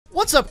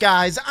What's up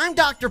guys, I'm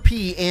Dr.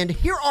 P and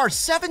here are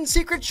 7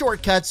 secret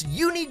shortcuts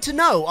you need to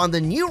know on the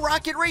new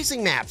Rocket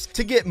Racing maps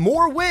to get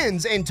more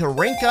wins and to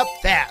rank up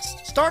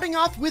fast. Starting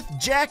off with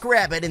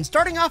Jackrabbit, and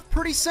starting off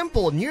pretty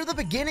simple. Near the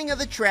beginning of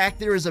the track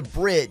there is a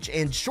bridge,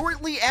 and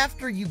shortly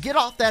after you get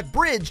off that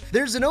bridge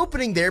there's an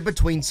opening there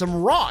between some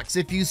rocks.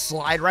 If you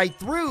slide right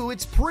through,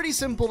 it's pretty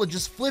simple to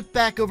just flip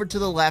back over to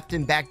the left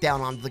and back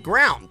down onto the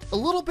ground. A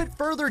little bit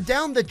further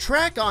down the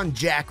track on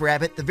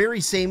Jackrabbit, the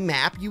very same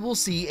map, you will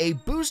see a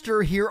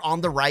booster here on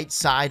the right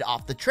side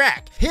off the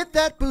track. Hit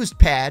that boost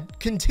pad,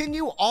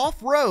 continue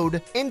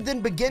off-road, and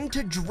then begin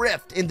to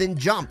drift and then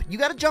jump. You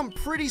gotta jump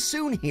pretty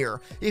soon here.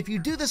 If you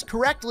do this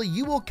correctly,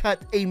 you will cut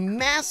a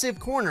massive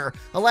corner,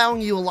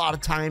 allowing you a lot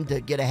of time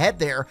to get ahead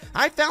there.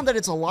 I found that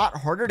it's a lot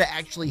harder to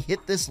actually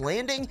hit this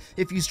landing.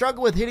 If you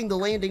struggle with hitting the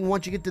landing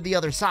once you get to the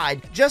other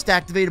side, just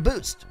activate a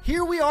boost.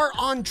 Here we are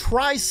on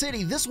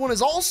Tri-City. This one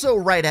is also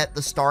right at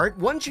the start.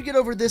 Once you get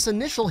over this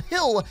initial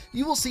hill,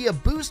 you will see a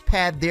boost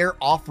pad there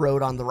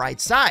off-road on the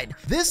right side.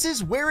 This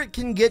is where it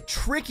can get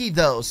tricky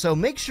though, so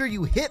make sure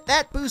you hit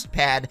that boost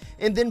pad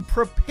and then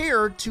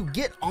prepare to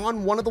get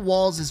on one of the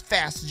walls as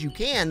fast as you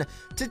can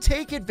to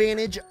take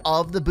advantage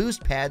of the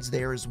boost pads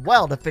there as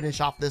well to finish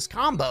off this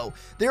combo.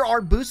 There are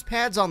boost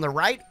pads on the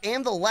right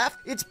and the left.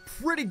 It's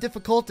pretty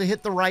difficult to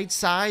hit the right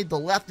side. The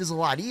left is a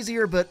lot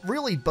easier, but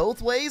really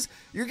both ways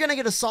you're gonna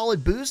get a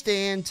solid boost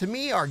and to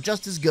me are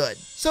just as good.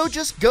 So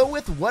just go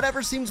with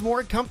whatever seems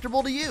more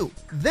comfortable to you.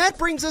 That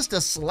brings us to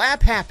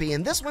Slap Happy,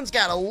 and this one's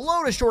got a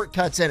load of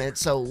shortcuts in it,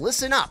 so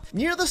listen up.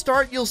 Near the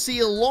start you'll see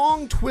a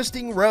long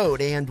twisting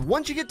road, and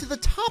once you get to the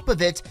top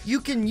of it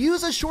you can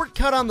use a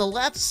shortcut on the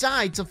left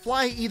side to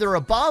fly either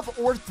above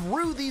or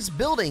through these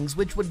buildings,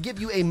 which would give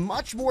you a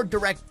much more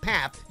direct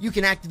path. You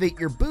can activate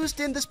your boost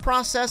in this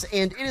process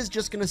and it is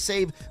just going to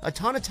save a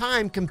ton of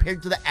time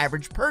compared to the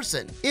average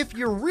person. If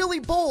you're really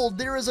bold,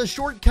 there is a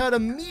shortcut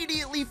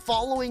immediately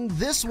following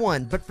this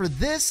one, but for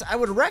this I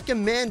would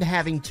recommend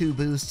having 2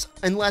 boosts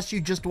unless you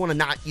just want to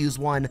not use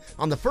one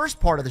on the first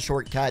part of the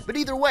shortcut. But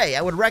either way,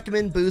 I would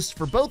recommend boosts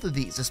for both of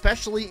these,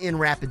 especially in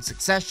rapid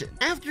succession.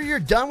 After you're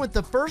done with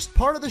the first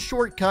part of the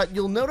shortcut,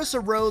 you'll notice a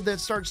road that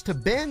starts to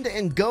bend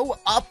and go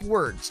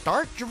upward.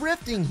 Start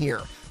drifting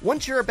here.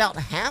 Once you're about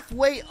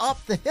halfway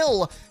up the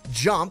hill,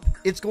 jump.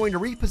 It's going to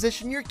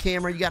reposition your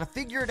camera. You got to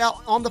figure it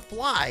out on the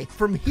fly.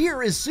 From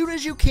here, as soon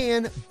as you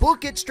can,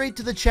 book it straight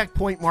to the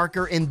checkpoint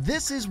marker, and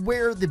this is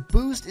where the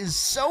boost is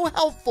so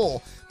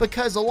helpful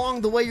because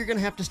along the way you're going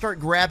to have to start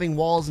grabbing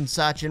walls and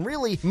such, and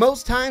really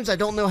most times I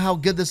don't know how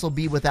good this will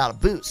be without a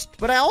boost.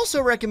 But I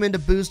also recommend a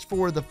boost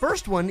for the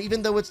first one,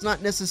 even though it's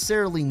not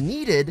necessarily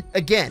needed.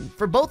 Again,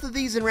 for both of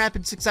these in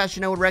rapid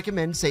succession, I would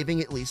recommend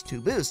saving at least 2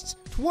 boosts.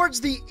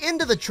 Towards the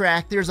end of the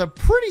track, there's a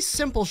pretty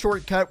simple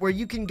shortcut where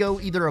you can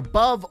go either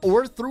above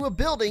or through a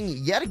building,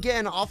 yet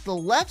again off the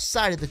left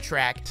side of the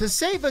track, to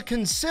save a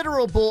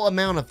considerable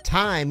amount of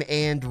time.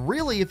 And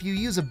really, if you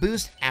use a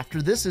boost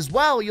after this as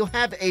well, you'll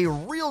have a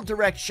real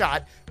direct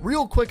shot,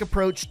 real quick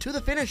approach to the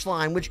finish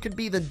line, which could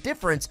be the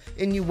difference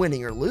in you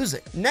winning or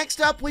losing.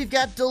 Next up, we've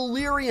got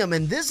Delirium,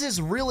 and this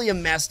is really a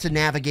mess to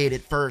navigate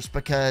at first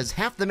because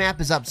half the map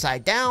is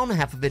upside down,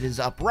 half of it is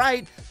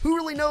upright. Who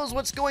really knows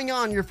what's going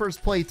on your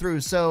first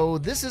playthrough? So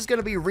this is going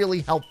to be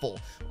really helpful.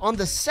 On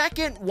the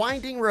second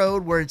winding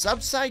road where it's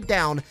upside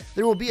down,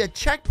 there will be a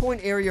checkpoint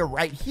area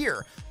right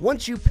here.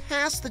 Once you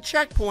pass the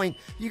checkpoint,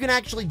 you can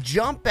actually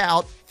jump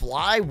out,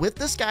 fly with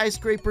the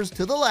skyscrapers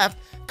to the left,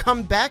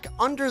 come back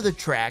under the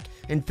track,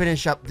 and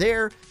finish up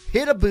there,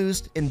 hit a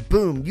boost, and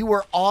boom, you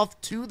are off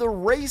to the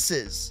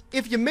races.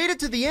 If you made it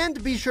to the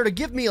end, be sure to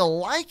give me a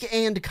like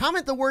and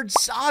comment the word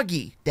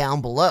soggy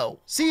down below.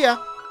 See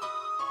ya!